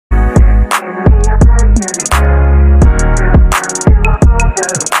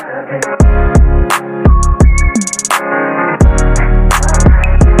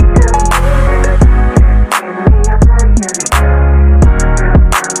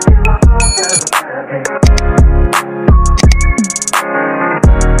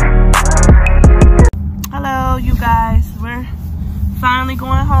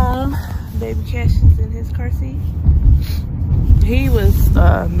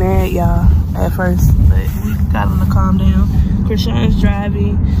fight, y'all, at first, but we got him to calm down. Kashton's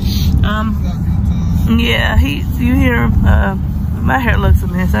driving. Yeah, you hear him. My hair looks a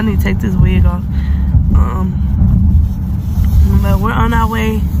mess. I need to take this wig off. But we're on our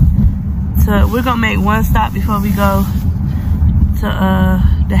way to, we're gonna make one stop before we go to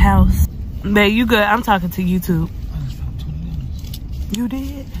the house. Babe, you good? I'm talking to YouTube. You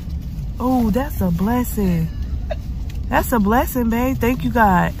did? Oh, that's a blessing. That's a blessing, babe. Thank you,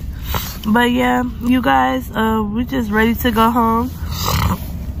 God. But yeah, you guys, we're just ready to go home.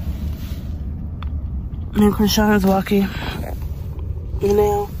 And Kashton's walking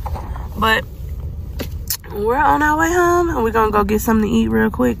now. But we're on our way home, and we're gonna go get something to eat real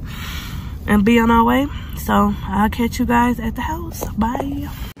quick and be on our way. So I'll catch you guys at the house. Bye.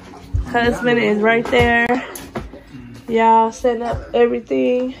 Husband is right there. Y'all setting up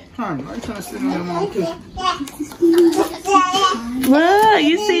everything. Why you trying to sit on your mom's kitchen? Well,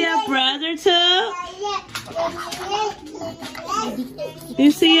 you see your brother too?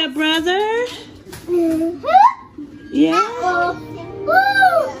 You see your brother? Yeah.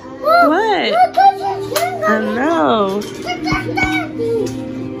 What? I know.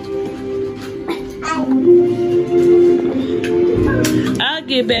 I'll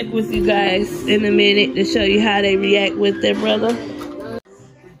get back with you guys in a minute to show you how they react with their brother.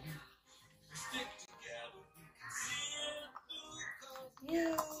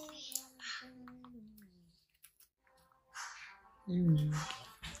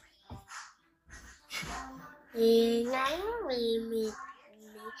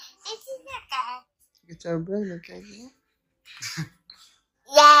 Get your brother, Casey.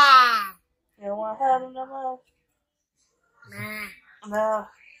 Yeah. You don't want to hug him no more? Nah. No.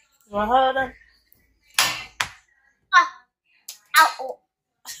 You want to hug him? Ow.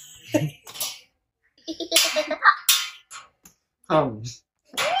 Oh.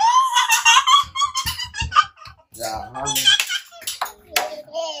 Yeah,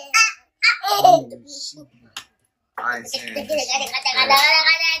 I ain't saying this.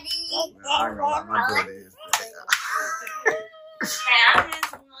 I don't know what my daughter is.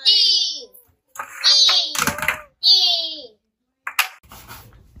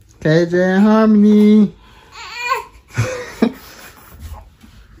 KJ and Harmony.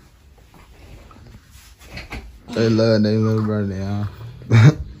 They love their little brother, y'all.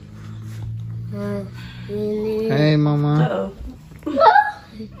 Hey, mama.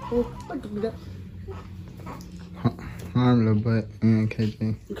 Harmony, but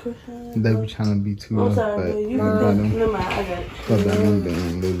KJ. They be trying to be too rough, but my brother, them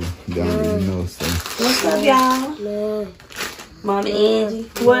don't really know, so. What's up, y'all? Mama Angie.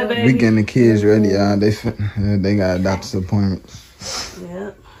 What, baby? We getting the kids ready, y'all. They got a doctor's appointment.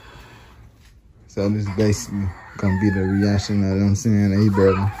 Yep. So this basically gonna be the reaction of them seeing they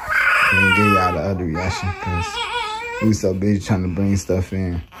brother. And give y'all the other reaction, because we so busy trying to bring stuff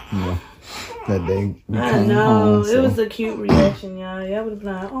in, you know, that we I know. home, so. It was a cute reaction, y'all. Y'all would have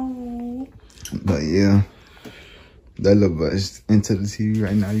been like, oh. But yeah, that little but's into the TV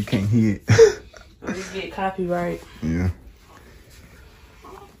right now. You can't hear it. You get copyright. Yeah.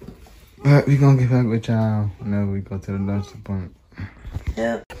 But we gonna get back with y'all whenever we go to the doctor's appointment.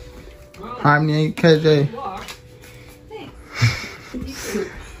 Yep. Harmony, KJ.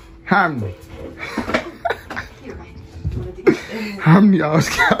 Harmony. Harmony always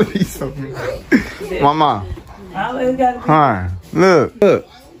gotta be something. Mama. Always gotta be. Hi. Look.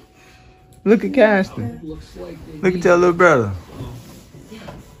 Look at Kashton. Look at your little brother.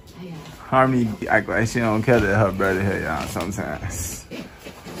 Harmony act like she don't care that her brother here, y'all, sometimes.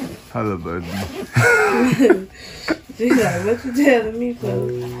 Her little brother. She's like, what you telling me for?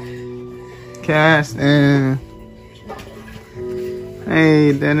 Kashton.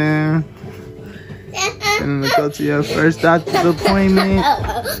 Hey, Dana. Gonna go to your first doctor's appointment.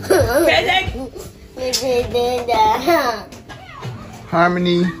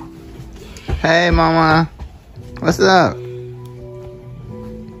 Harmony. Hey, mama. What's up?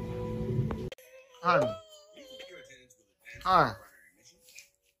 Harmony. Hi.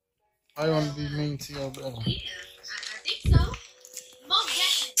 I want to be mean to your brother. I think so. Most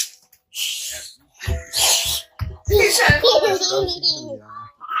definitely.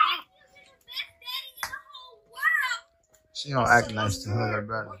 She don't act nice to her little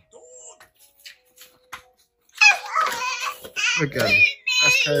brother. Look at her.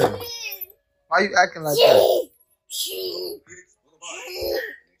 That's crazy. Why you acting like that?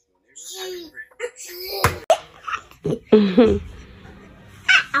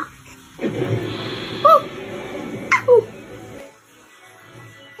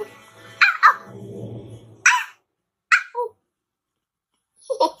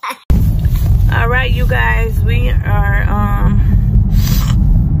 right, you guys, we are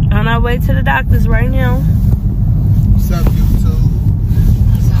on our way to the doctor's right now. What's up, YouTube?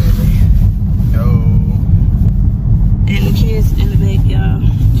 Yo. And the kids in the back, y'all.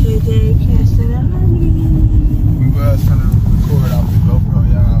 KJ, Kashton, and Angie. We was trying to record off the GoPro,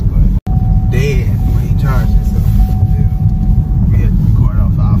 y'all, but dead when he charged it, so yeah, we had to record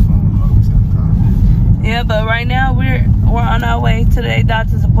off our phone most of the time. Yeah, but right now we're on our way to the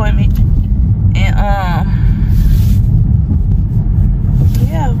doctor's appointment, and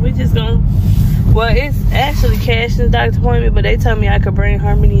yeah, we just gonna. Well, it's actually Kashton's doctor's appointment, but they told me I could bring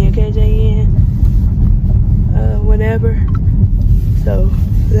Harmony and KJ in whenever. So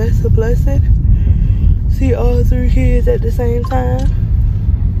that's a blessing. See all 3 kids at the same time.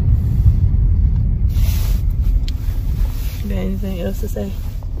 You got anything else to say?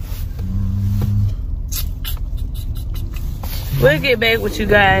 We'll get back with you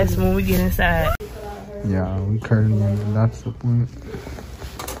guys when we get inside. Yeah, we currently in the doctor's appointment.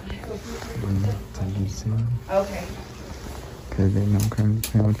 Take you to see them. Okay. Cause they know I'm currently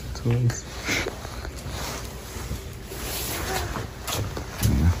playing with the toys.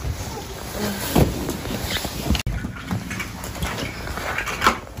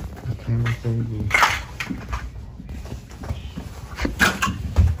 Baby.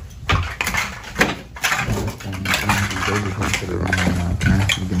 Baby going to the room right now.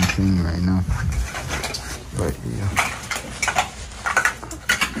 We're getting clean right now. But yeah.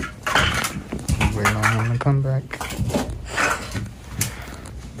 We're waiting on him to come back.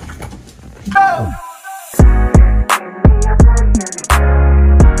 Oh.